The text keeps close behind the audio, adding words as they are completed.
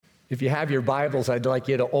If you have your Bibles, I'd like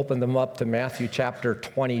you to open them up to Matthew chapter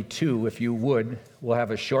 22, if you would. We'll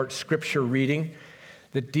have a short scripture reading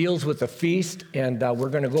that deals with the feast, and we're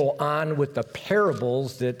going to go on with the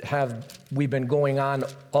parables that we've been going on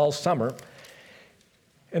all summer.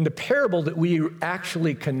 And the parable that we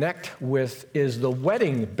actually connect with is the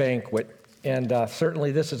wedding banquet. And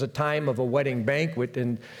certainly this is a time of a wedding banquet.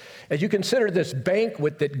 And as you consider this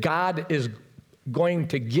banquet that God is going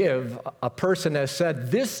to give, a person has said,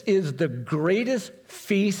 this is the greatest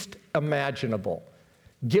feast imaginable,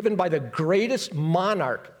 given by the greatest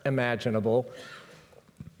monarch imaginable.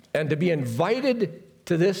 And to be invited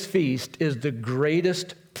to this feast is the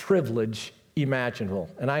greatest privilege imaginable.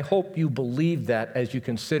 And I hope you believe that as you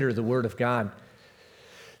consider the Word of God.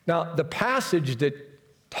 Now, the passage that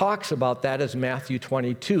talks about that is Matthew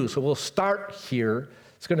 22. So we'll start here.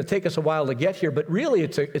 It's going to take us a while to get here, but really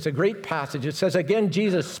it's a great passage. It says, again,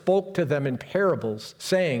 Jesus spoke to them in parables,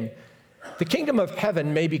 saying, the kingdom of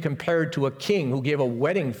heaven may be compared to a king who gave a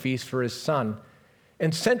wedding feast for his son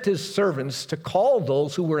and sent his servants to call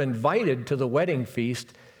those who were invited to the wedding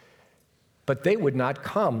feast, but they would not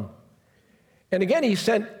come. And again, he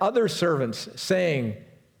sent other servants, saying,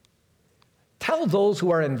 tell those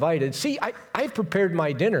who are invited, see, I've prepared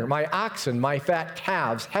my dinner. My oxen, my fat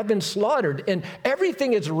calves have been slaughtered, and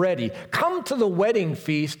everything is ready. Come to the wedding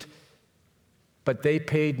feast. But they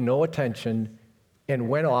paid no attention and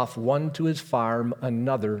went off, one to his farm,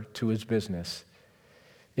 another to his business.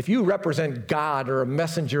 If you represent God or a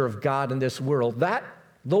messenger of God in this world,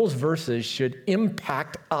 those verses should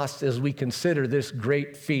impact us as we consider this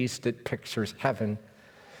great feast that pictures heaven.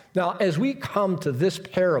 Now, as we come to this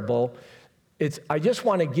parable, I just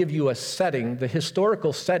want to give you a setting, the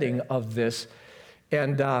historical setting of this.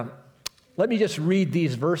 And let me just read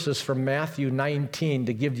these verses from Matthew 19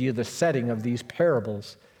 to give you the setting of these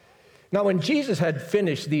parables. Now, when Jesus had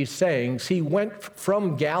finished these sayings, he went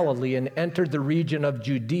from Galilee and entered the region of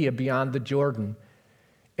Judea beyond the Jordan.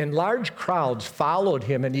 And large crowds followed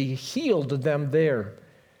him, and he healed them there.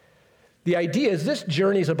 The idea is this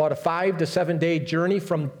journey is about a 5 to 7 day journey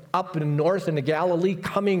from up in north into Galilee,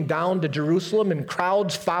 coming down to Jerusalem, and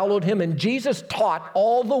crowds followed him. And Jesus taught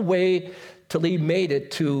all the way till he made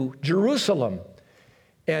it to Jerusalem.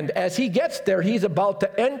 And as he gets there, he's about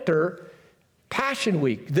to enter Passion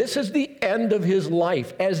Week. This is the end of his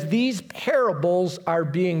life as these parables are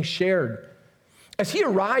being shared. As he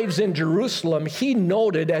arrives in Jerusalem, he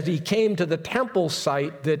noted as he came to the temple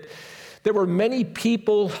site that there were many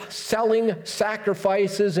people selling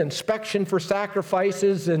sacrifices, inspection for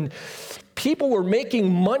sacrifices, and people were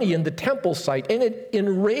making money in the temple site, and it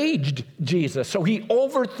enraged Jesus. So he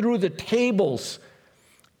overthrew the tables,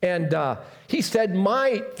 and he said,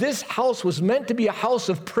 this house was meant to be a house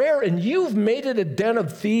of prayer, and you've made it a den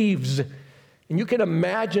of thieves. And you can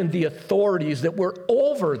imagine the authorities that were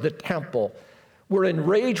over the temple were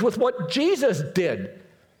enraged with what Jesus did.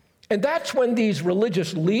 And that's when these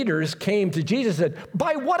religious leaders came to Jesus and said,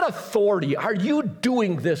 by what authority are you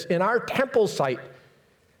doing this in our temple site?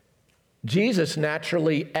 Jesus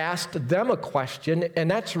naturally asked them a question, and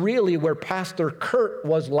that's really where Pastor Kurt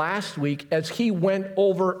was last week as he went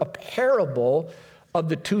over a parable of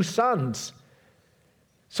the two sons.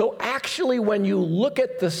 So actually, when you look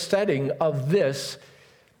at the setting of this,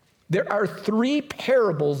 there are three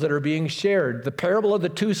parables that are being shared. The parable of the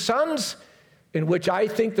two sons, in which I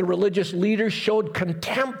think the religious leaders showed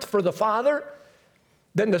contempt for the father.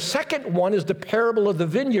 Then the second one is the parable of the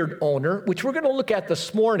vineyard owner, which we're going to look at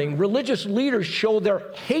this morning. Religious leaders show their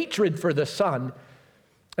hatred for the son.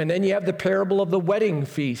 And then you have the parable of the wedding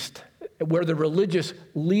feast, where the religious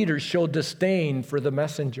leaders show disdain for the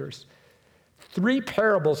messengers. Three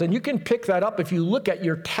parables, and you can pick that up if you look at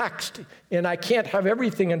your text. And I can't have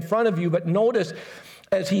everything in front of you, but notice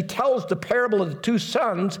as he tells the parable of the two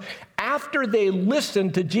sons, after they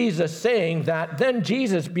listen to Jesus saying that, then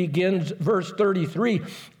Jesus begins, verse 33,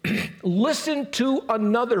 listen to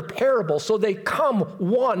another parable. So they come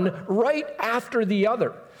one right after the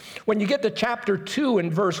other. When you get to chapter 2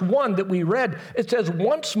 and verse 1 that we read, it says,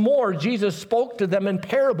 once more Jesus spoke to them in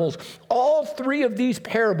parables. All three of these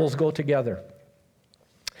parables go together.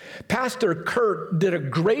 Pastor Kurt did a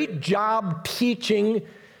great job teaching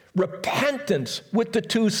repentance with the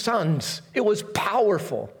two sons. It was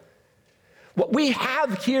powerful. What we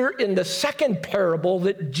have here in the second parable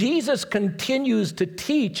that Jesus continues to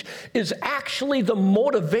teach is actually the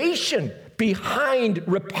motivation behind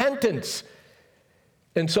repentance.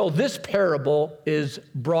 And so this parable is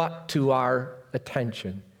brought to our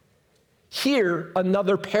attention. Here,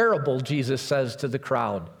 another parable, Jesus says to the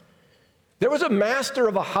crowd. There was a master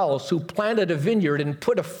of a house who planted a vineyard and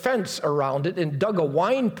put a fence around it and dug a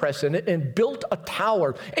wine press in it and built a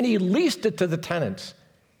tower, and he leased it to the tenants.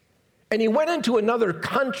 And he went into another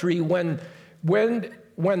country when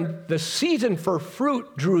the season for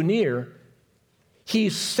fruit drew near. He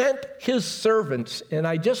sent his servants, and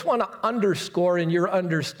I just want to underscore in your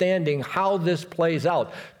understanding how this plays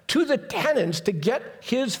out, to the tenants to get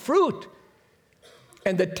his fruit.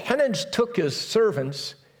 And the tenants took his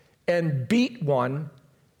servants and beat one,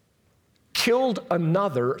 killed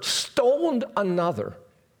another, stoned another.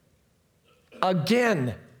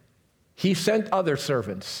 Again, he sent other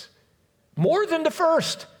servants, more than the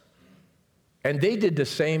first, and they did the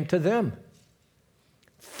same to them.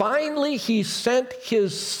 Finally, he sent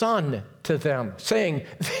his son to them, saying,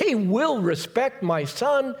 "They will respect my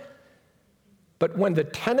son." But when the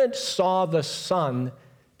tenants saw the son,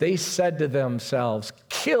 they said to themselves,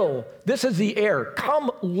 "Kill, this is the heir. Come,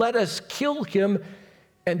 let us kill him,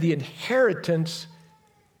 and the inheritance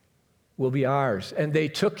will be ours." And they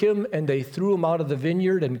took him, and they threw him out of the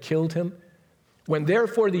vineyard and killed him. When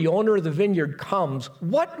therefore the owner of the vineyard comes,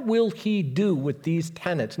 what will he do with these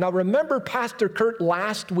tenants? Now remember, Pastor Kurt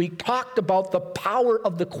last week talked about the power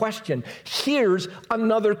of the question. Here's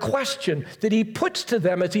another question that he puts to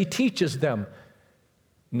them as he teaches them.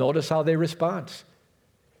 Notice how they respond.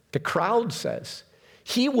 The crowd says,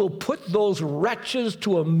 "He will put those wretches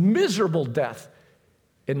to a miserable death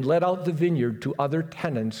and let out the vineyard to other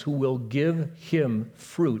tenants who will give him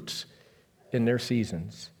fruits in their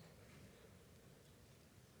seasons."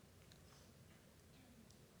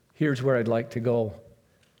 Here's where I'd like to go.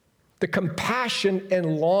 The compassion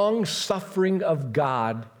and long-suffering of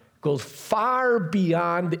God goes far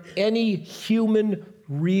beyond any human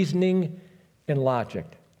reasoning and logic.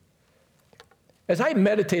 As I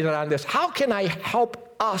meditated on this, how can I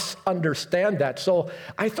help us understand that? So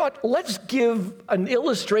I thought, let's give an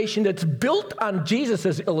illustration that's built on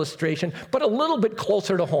Jesus' illustration, but a little bit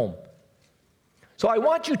closer to home. So I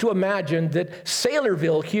want you to imagine that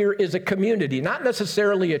Saylorville here is a community, not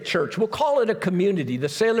necessarily a church. We'll call it a community, the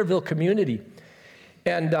Saylorville community.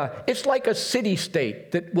 And it's like a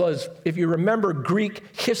city-state that was, if you remember Greek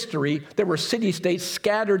history, there were city-states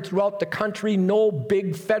scattered throughout the country, no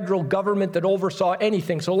big federal government that oversaw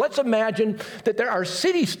anything. So let's imagine that there are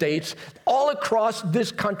city-states all across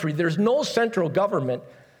this country. There's no central government.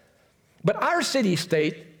 But our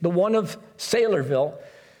city-state, the one of Saylorville,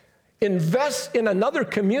 invests in another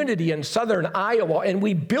community in southern Iowa, and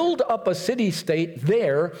we build up a city-state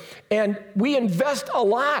there, and we invest a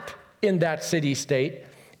lot in that city-state,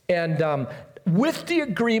 and with the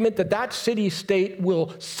agreement that that city-state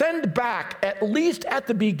will send back, at least at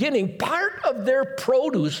the beginning, part of their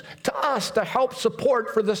produce to us to help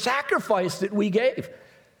support for the sacrifice that we gave.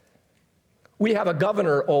 We have a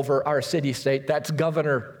governor over our city-state. That's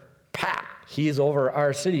Governor Pat. He's over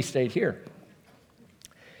our city-state here.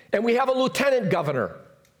 And we have a lieutenant governor,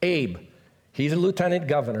 Abe. He's a lieutenant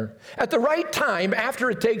governor. At the right time, after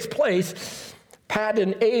it takes place, Pat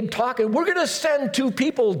and Abe talk, and we're going to send two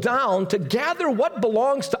people down to gather what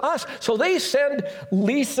belongs to us. So they send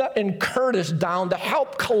Lisa and Curtis down to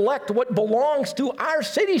help collect what belongs to our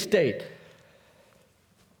city-state.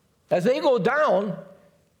 As they go down,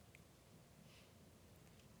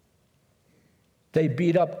 they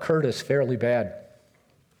beat up Curtis fairly bad.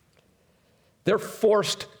 They're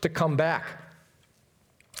forced to come back.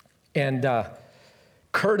 And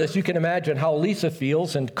Curtis, you can imagine how Lisa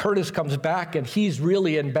feels, and Curtis comes back, and he's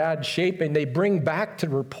really in bad shape, and they bring back to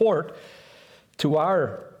report to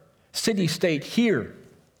our city-state here.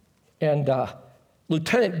 And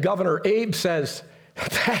Lieutenant Governor Abe says,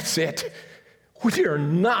 "That's it. We are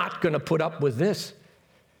not going to put up with this."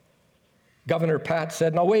 Governor Pat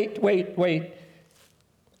said, "No, wait.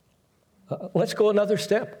 Let's go another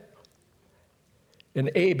step." And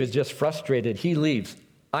Abe is just frustrated. He leaves.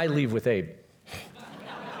 I leave with Abe.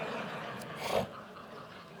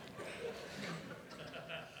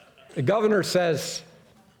 The governor says,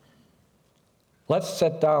 let's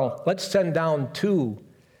send down two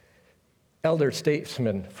elder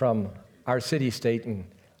statesmen from our city-state, and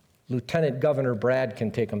Lieutenant Governor Brad can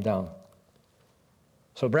take them down.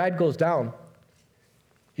 So Brad goes down.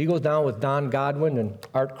 He goes down with Don Godwin and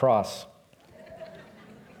Art Cross.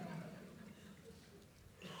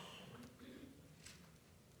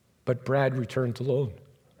 But Brad returns alone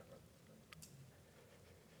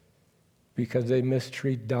because they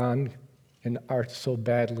mistreat Don and Art so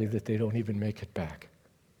badly that they don't even make it back.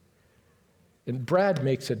 And Brad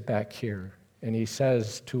makes it back here, and he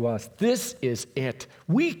says to us, "This is it.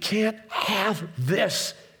 We can't have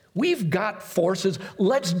this. We've got forces.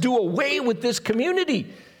 Let's do away with this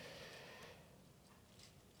community."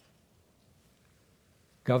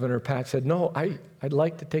 Governor Pat said, no, I'd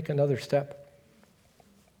like to take another step.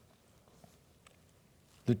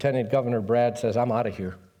 Lieutenant Governor Brad says, I'm out of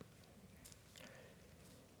here.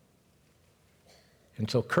 And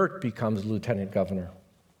so Kurt becomes lieutenant governor.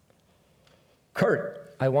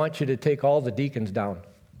 Kurt, I want you to take all the deacons down.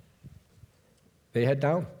 They head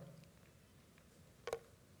down.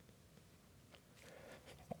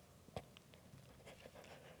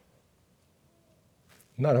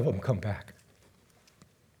 None of them come back.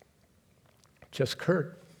 Just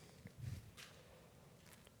Kurt.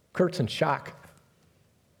 Kurt's in shock.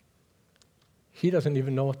 He doesn't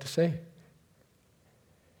even know what to say.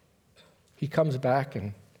 He comes back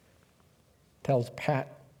and tells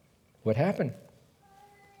Pat what happened.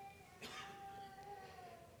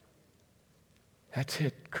 That's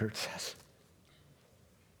it, Kurt says.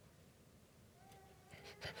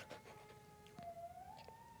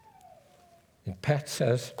 And Pat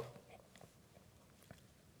says,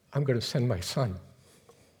 I'm going to send my son.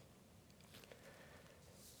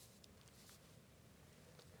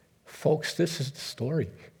 Folks, this is the story.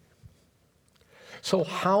 So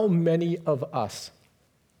how many of us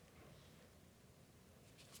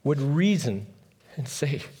would reason and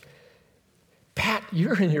say, Pat,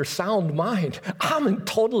 you're in your sound mind. I'm in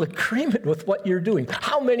total agreement with what you're doing.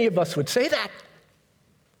 How many of us would say that?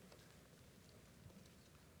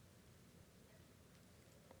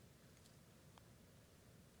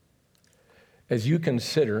 As you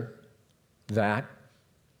consider that,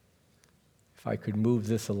 if I could move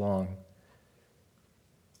this along,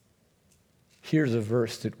 here's a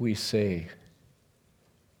verse that we say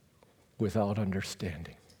without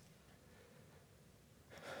understanding.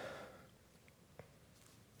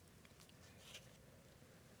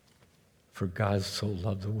 For God so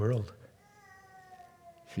loved the world,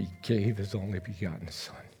 he gave his only begotten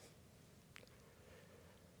Son.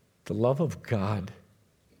 The love of God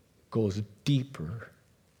goes deeper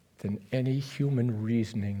than any human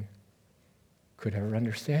reasoning could ever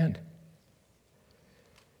understand.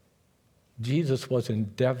 Jesus was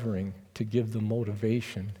endeavoring to give the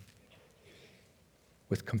motivation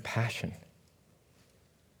with compassion.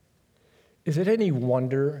 Is it any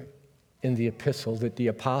wonder in the epistle that the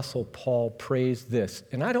Apostle Paul prays this?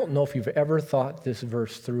 And I don't know if you've ever thought this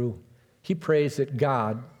verse through. He prays that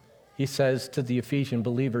God, he says to the Ephesian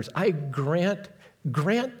believers, I grant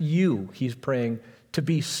you, he's praying, to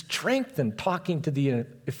be strengthened, talking to the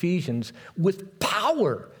Ephesians, with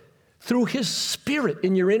power through his Spirit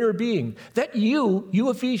in your inner being, that you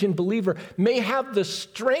Ephesian believer, may have the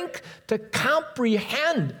strength to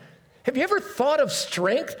comprehend. Have you ever thought of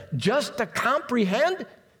strength just to comprehend?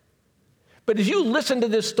 But as you listen to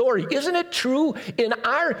this story, isn't it true? In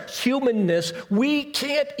our humanness, we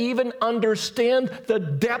can't even understand the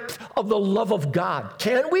depth of the love of God,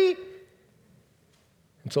 can we?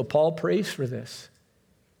 And so Paul prays for this.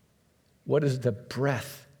 What is the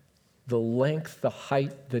breadth, the length, the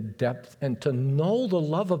height, the depth, and to know the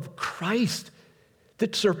love of Christ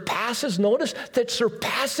that surpasses, notice, that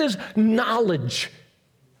surpasses knowledge.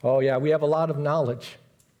 Oh yeah, we have a lot of knowledge,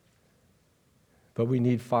 but we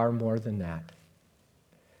need far more than that.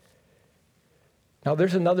 Now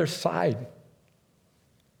there's another side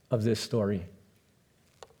of this story.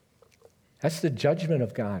 That's the judgment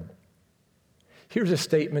of God. Here's a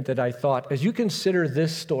statement that I thought, as you consider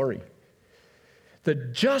this story, the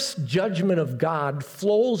just judgment of God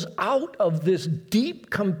flows out of this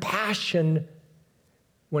deep compassion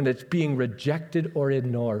when it's being rejected or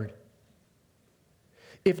ignored.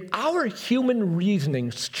 If our human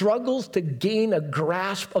reasoning struggles to gain a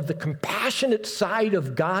grasp of the compassionate side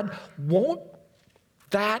of God, won't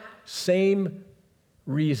that same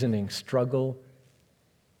reasoning struggle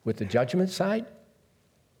with the judgment side?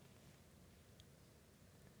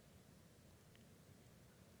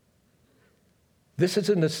 This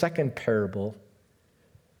is in the second parable.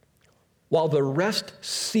 While the rest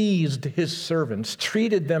seized his servants,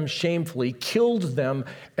 treated them shamefully, killed them,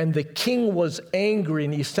 and the king was angry,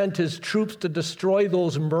 and he sent his troops to destroy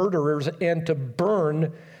those murderers and to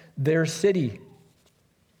burn their city.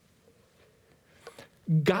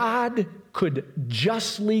 God could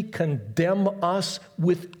justly condemn us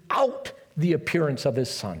without the appearance of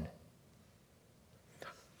his Son.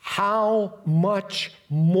 How much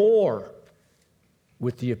more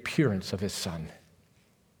with the appearance of his Son?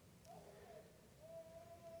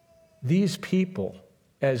 These people,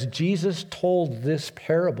 as Jesus told this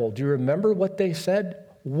parable, do you remember what they said?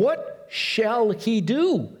 What shall he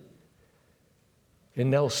do?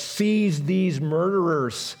 And they'll seize these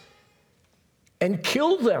murderers and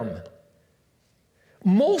kill them.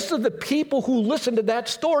 most of the people who listened to that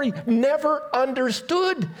story never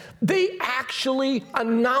understood. They actually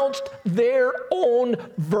announced their own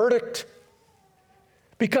verdict.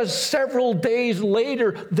 Because several days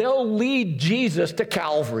later, they'll lead Jesus to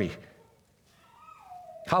Calvary.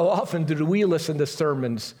 How often do we listen to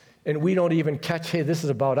sermons and we don't even catch, hey, this is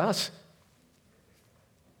about us?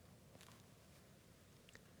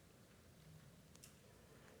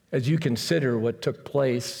 As you consider what took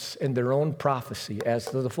place in their own prophecy, as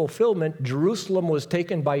to the fulfillment, Jerusalem was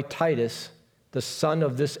taken by Titus, the son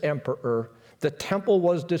of this emperor. The temple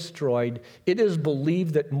was destroyed. It is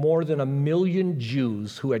believed that more than 1 million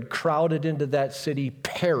Jews who had crowded into that city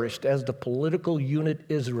perished as the political unit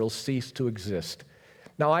Israel ceased to exist.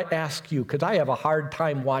 Now I ask you, because I have a hard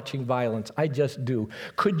time watching violence, I just do.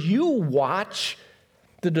 Could you watch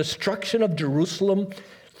the destruction of Jerusalem,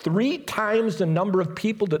 3 times the number of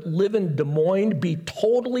people that live in Des Moines, be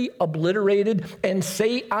totally obliterated, and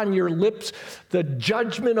say on your lips, the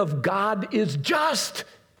judgment of God is just?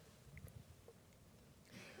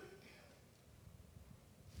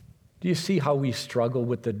 Do you see how we struggle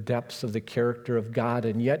with the depths of the character of God?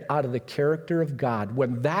 And yet, out of the character of God,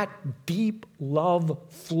 when that deep love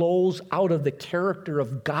flows out of the character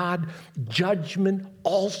of God, judgment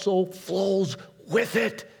also flows with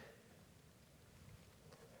it.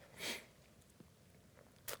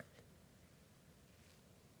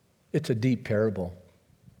 It's a deep parable.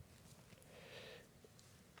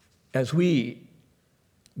 As we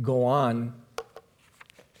go on,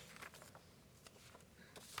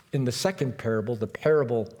 in the second parable, the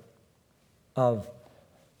parable of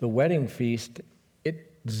the wedding feast,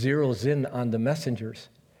 it zeroes in on the messengers.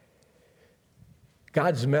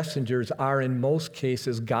 God's messengers are, in most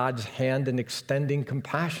cases, God's hand in extending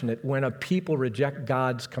compassionate. When a people reject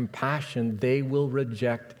God's compassion, they will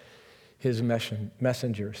reject his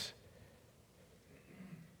messengers.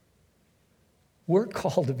 We're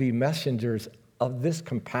called to be messengers of this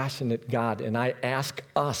compassionate God, and I ask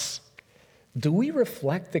us, do we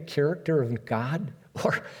reflect the character of God?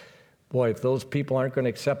 Or, boy, if those people aren't going to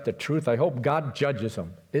accept the truth, I hope God judges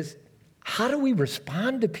them. How do we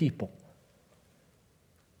respond to people?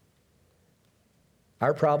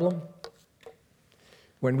 Our problem?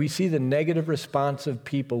 When we see the negative response of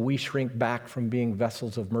people, we shrink back from being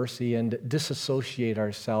vessels of mercy and disassociate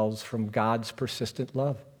ourselves from God's persistent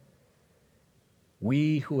love.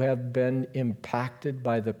 We who have been impacted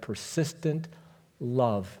by the persistent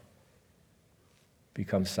love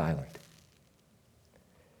become silent.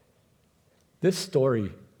 This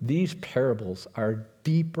story, these parables are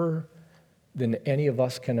deeper than any of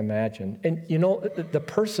us can imagine. And you know, the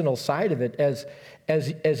personal side of it,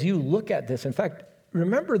 as you look at this, in fact,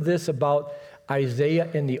 remember this about Isaiah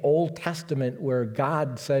in the Old Testament where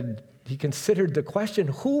God said, he considered the question,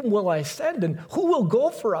 whom will I send and who will go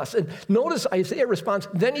for us? And notice Isaiah responds,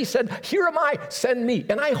 then he said, here am I, send me.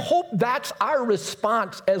 And I hope that's our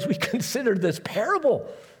response as we consider this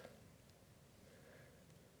parable.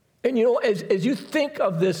 And you know, as you think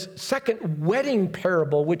of this second wedding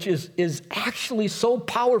parable, which is actually so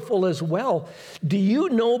powerful as well, do you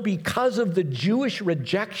know because of the Jewish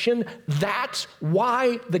rejection, that's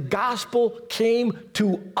why the gospel came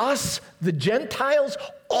to us, the Gentiles?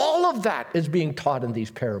 All of that is being taught in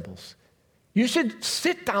these parables. You should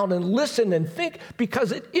sit down and listen and think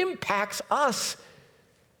because it impacts us.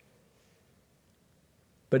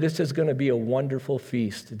 But this is going to be a wonderful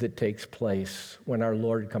feast that takes place when our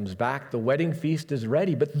Lord comes back. The wedding feast is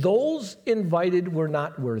ready, but those invited were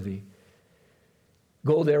not worthy.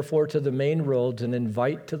 Go therefore to the main roads and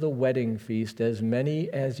invite to the wedding feast as many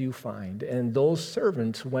as you find. And those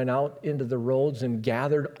servants went out into the roads and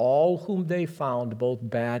gathered all whom they found, both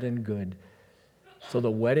bad and good. So the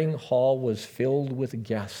wedding hall was filled with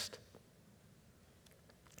guests.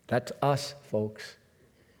 That's us, folks.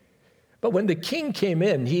 But when the king came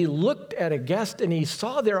in, he looked at a guest and he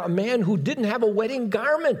saw there a man who didn't have a wedding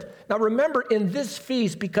garment. Now remember, in this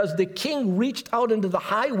feast, because the king reached out into the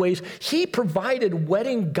highways, he provided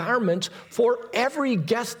wedding garments for every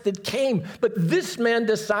guest that came. But this man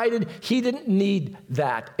decided he didn't need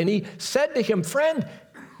that. And he said to him, friend,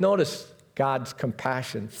 notice God's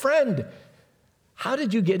compassion, friend, how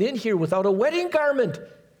did you get in here without a wedding garment?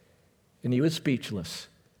 And he was speechless.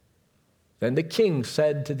 Then the king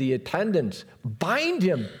said to the attendants, bind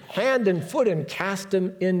him hand and foot and cast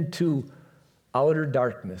him into outer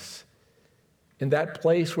darkness. In that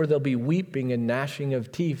place where there'll be weeping and gnashing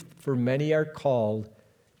of teeth, for many are called,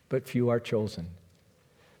 but few are chosen.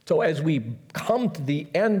 So as we come to the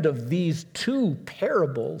end of these two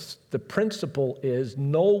parables, the principle is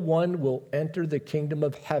no one will enter the kingdom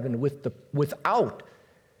of heaven without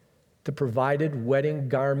the provided wedding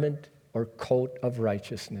garment or coat of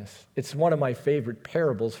righteousness. It's one of my favorite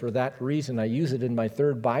parables for that reason. I use it in my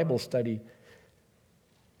third Bible study.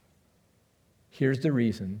 Here's the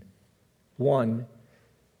reason. One,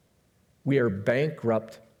 we are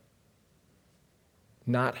bankrupt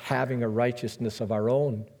not having a righteousness of our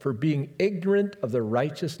own, for being ignorant of the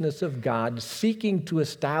righteousness of God, seeking to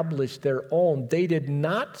establish their own. They did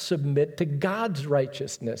not submit to God's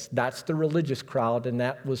righteousness. That's the religious crowd, and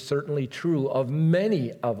that was certainly true of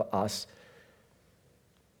many of us.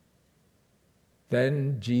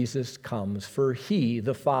 Then Jesus comes, for he,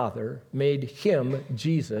 the Father, made him,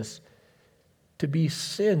 Jesus, to be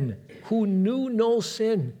sin, who knew no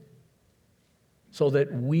sin, so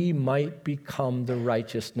that we might become the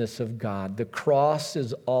righteousness of God. The cross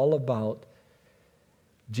is all about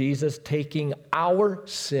Jesus taking our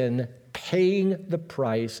sin, paying the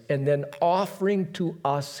price, and then offering to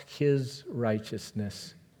us his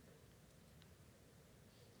righteousness.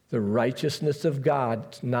 The righteousness of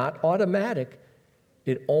God is not automatic.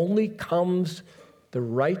 It only comes, the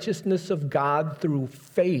righteousness of God, through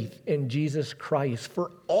faith in Jesus Christ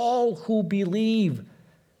for all who believe.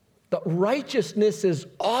 The righteousness is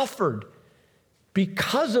offered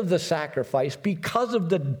because of the sacrifice, because of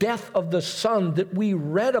the death of the Son that we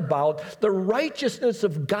read about. The righteousness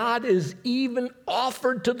of God is even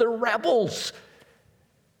offered to the rebels.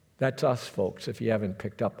 That's us, folks, if you haven't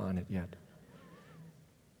picked up on it yet.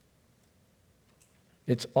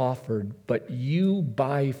 It's offered, but you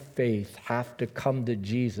by faith have to come to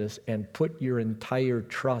Jesus and put your entire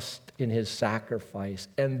trust in his sacrifice,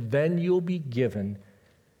 and then you'll be given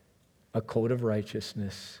a coat of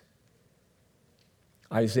righteousness.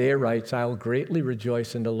 Isaiah writes, I will greatly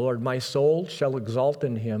rejoice in the Lord. My soul shall exult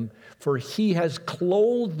in him, for he has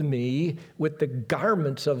clothed me with the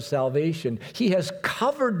garments of salvation. He has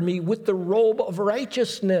covered me with the robe of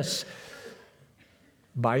righteousness.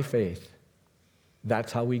 By faith,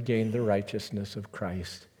 that's how we gain the righteousness of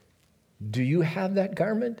Christ. Do you have that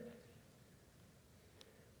garment?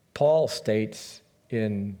 Paul states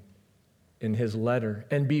in his letter,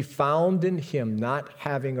 and be found in him, not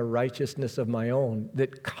having a righteousness of my own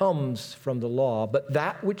that comes from the law, but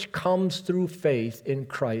that which comes through faith in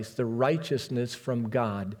Christ, the righteousness from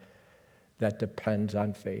God that depends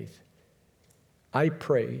on faith. I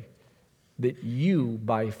pray that you,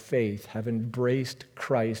 by faith, have embraced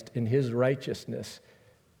Christ in his righteousness.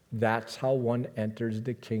 That's how one enters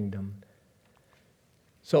the kingdom.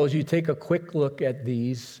 So as you take a quick look at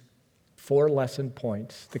these 4 lesson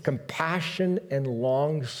points, the compassion and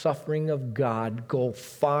long-suffering of God go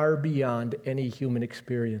far beyond any human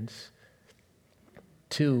experience.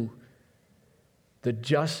 2, the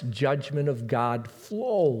just judgment of God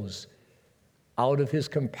flows out of his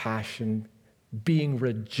compassion, being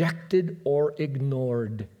rejected or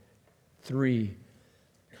ignored. 3,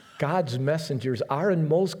 God's messengers are in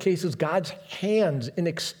most cases God's hands in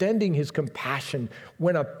extending his compassion.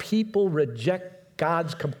 When a people reject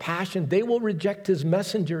God's compassion, they will reject his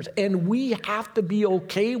messengers, and we have to be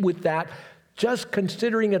okay with that, just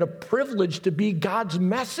considering it a privilege to be God's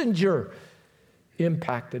messenger,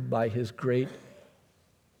 impacted by his great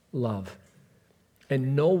love.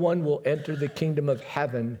 And no one will enter the kingdom of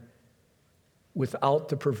heaven without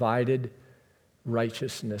the provided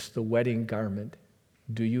righteousness, the wedding garment.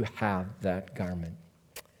 Do you have that garment?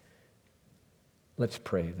 Let's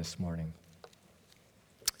pray this morning.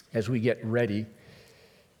 As we get ready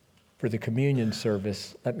for the communion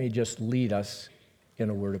service, let me just lead us in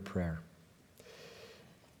a word of prayer.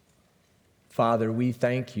 Father, we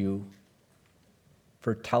thank you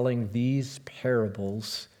for telling these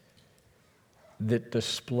parables that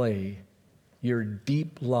display your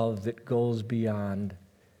deep love that goes beyond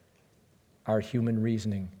our human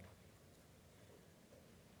reasoning.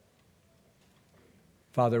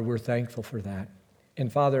 Father, we're thankful for that.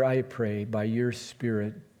 And Father, I pray by your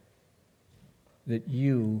Spirit that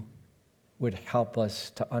you would help us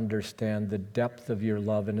to understand the depth of your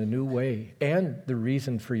love in a new way and the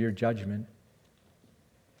reason for your judgment.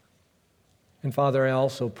 And Father, I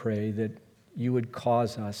also pray that you would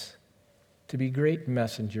cause us to be great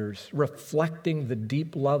messengers, reflecting the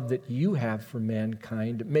deep love that you have for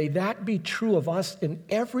mankind. May that be true of us in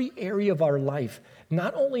every area of our life,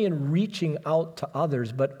 not only in reaching out to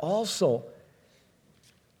others, but also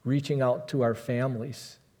reaching out to our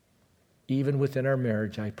families, even within our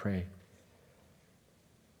marriage, I pray.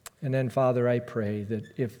 And then, Father, I pray that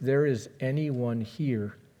if there is anyone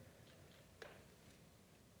here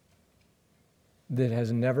that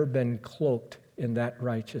has never been cloaked in that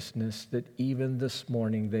righteousness, that even this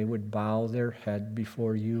morning they would bow their head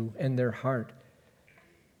before you and their heart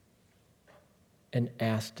and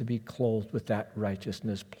ask to be clothed with that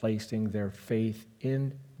righteousness, placing their faith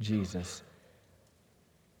in Jesus.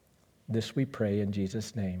 This we pray in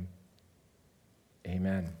Jesus' name.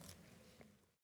 Amen.